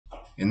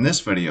In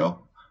this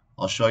video,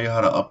 I'll show you how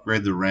to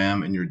upgrade the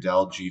RAM in your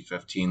Dell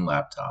G15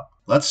 laptop.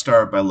 Let's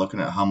start by looking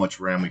at how much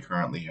RAM we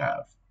currently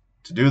have.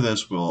 To do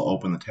this, we'll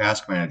open the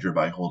Task Manager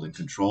by holding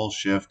Control,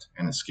 Shift,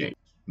 and Escape.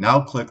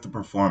 Now click the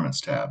Performance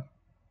tab.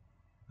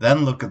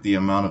 Then look at the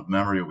amount of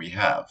memory we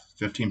have,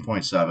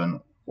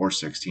 15.7 or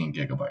 16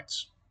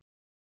 gigabytes.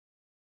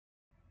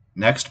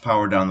 Next,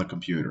 power down the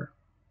computer.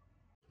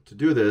 To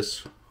do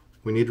this,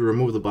 we need to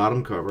remove the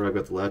bottom cover. I've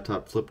got the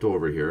laptop flipped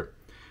over here,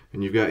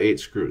 and you've got 8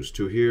 screws,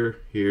 2 here,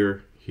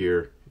 here,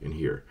 here, and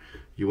here.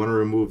 You want to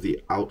remove the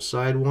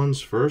outside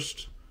ones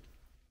first.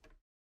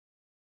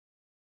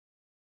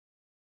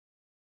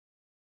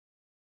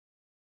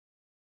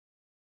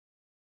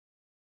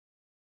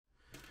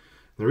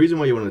 The reason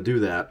why you want to do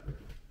that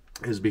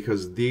is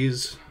because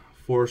these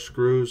 4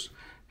 screws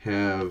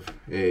have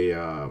a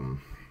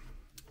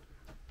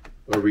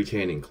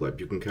retaining clip.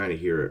 You can kind of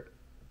hear it.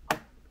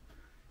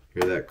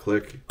 Hear that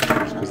click?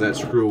 Because that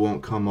screw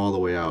won't come all the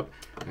way out.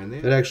 And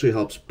that actually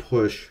helps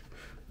push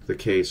the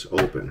case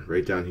open.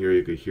 Right down here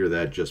you could hear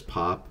that just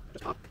pop.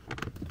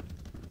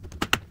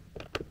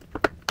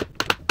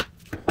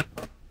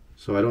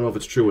 So I don't know if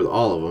it's true with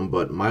all of them,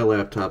 but my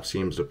laptop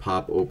seems to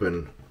pop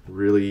open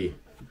really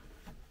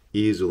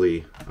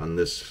easily on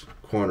this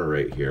corner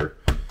right here.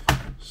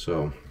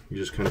 So you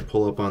just kind of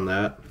pull up on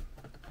that,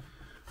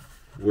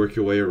 work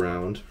your way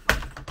around.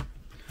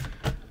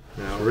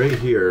 Now right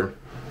here,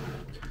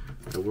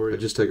 I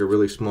just take a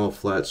really small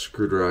flat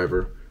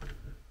screwdriver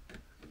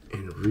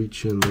and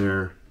reach in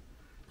there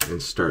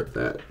and start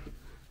that.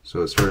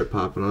 So it started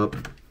popping up,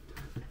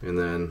 and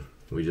then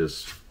we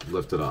just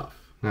lift it off.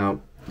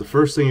 Now the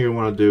first thing you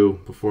want to do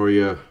before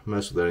you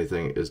mess with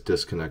anything is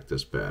disconnect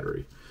this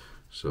battery.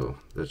 So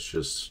that's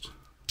just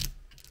a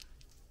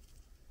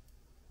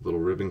little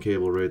ribbon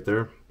cable right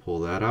there. Pull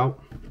that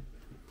out.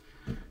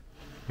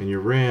 And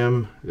your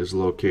RAM is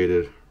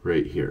located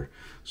right here.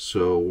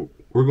 So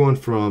we're going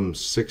from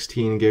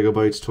 16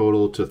 gigabytes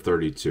total to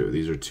 32.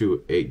 These are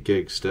two 8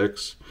 gig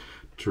sticks.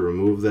 To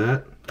remove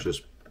that,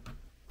 just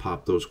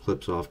pop those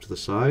clips off to the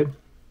side.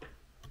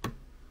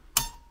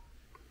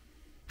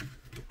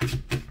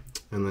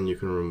 And then you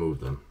can remove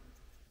them.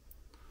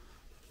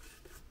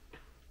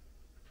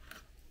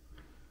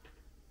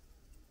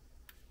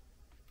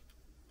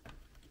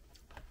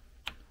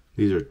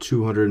 These are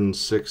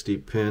 260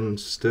 pin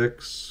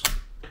sticks.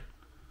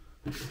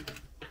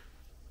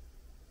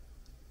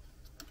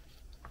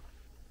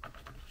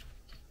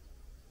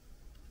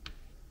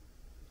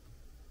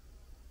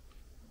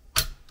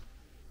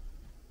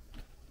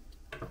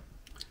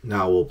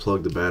 Now we'll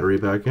plug the battery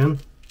back in.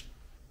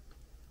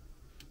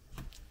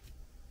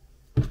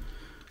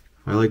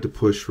 I like to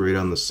push right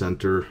on the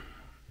center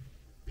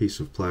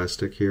piece of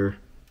plastic here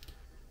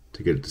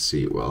to get it to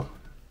seat well.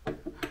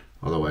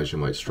 Otherwise you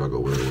might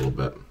struggle with it a little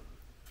bit.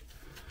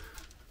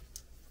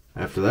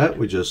 After that,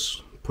 we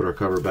just put our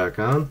cover back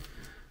on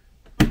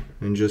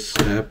and just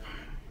snap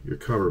your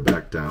cover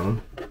back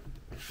down.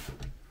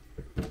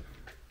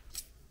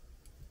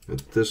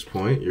 At this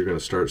point, you're going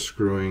to start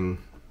screwing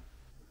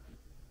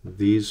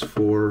these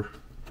 4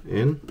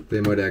 in.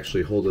 They might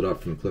actually hold it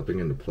up from clipping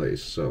into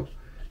place, so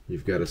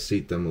you've got to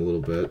seat them a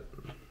little bit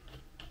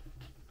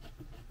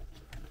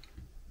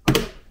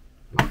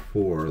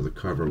before the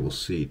cover will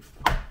seat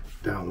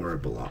down where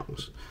it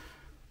belongs.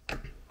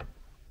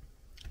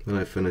 Then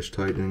I finished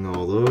tightening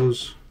all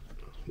those.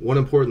 One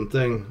important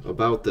thing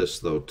about this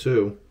though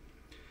too,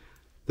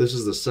 this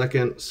is the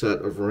second set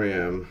of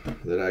RAM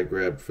that I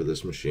grabbed for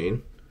this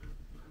machine.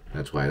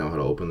 That's why I know how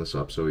to open this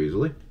up so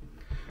easily.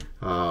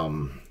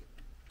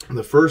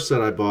 The first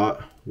set I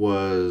bought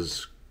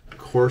was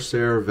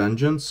Corsair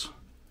Vengeance,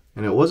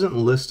 and it wasn't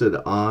listed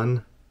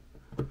on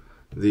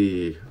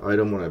the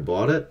item when I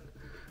bought it,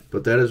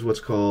 but that is what's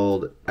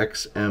called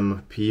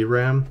XMP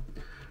RAM.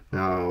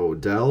 Now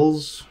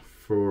Dells,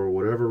 for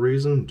whatever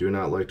reason, do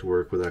not like to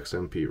work with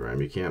XMP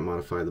RAM. You can't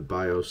modify the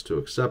BIOS to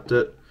accept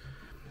it,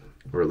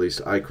 or at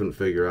least I couldn't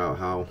figure out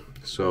how,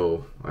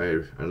 so I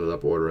ended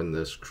up ordering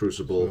this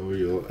Crucible. So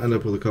you'll end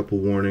up with a couple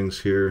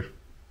warnings here.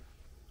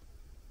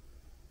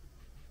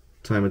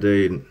 Time of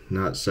day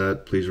not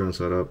set, please run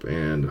setup,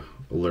 and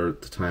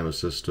alert the time of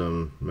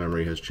system,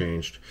 memory has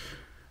changed.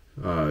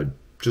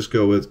 Just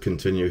go with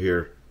continue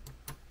here.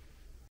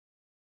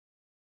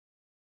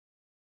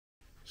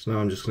 So now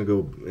I'm just going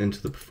to go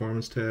into the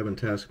Performance tab in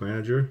Task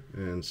Manager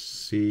and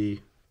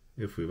see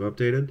if we've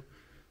updated.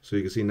 So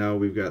you can see now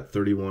we've got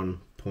 31.7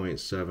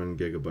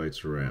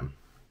 gigabytes of RAM.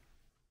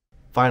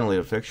 Finally,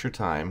 to fix your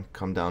time,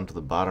 come down to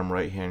the bottom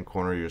right hand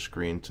corner of your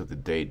screen to the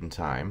date and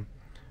time.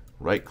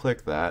 Right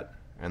click that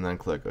and then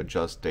click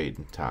Adjust Date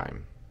and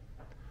Time.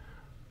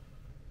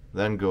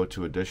 Then go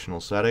to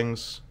Additional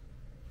Settings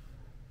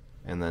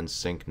and then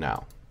Sync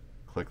Now.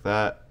 Click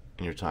that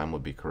and your time will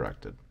be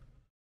corrected.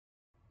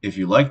 If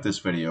you liked this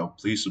video,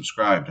 please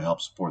subscribe to help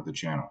support the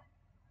channel.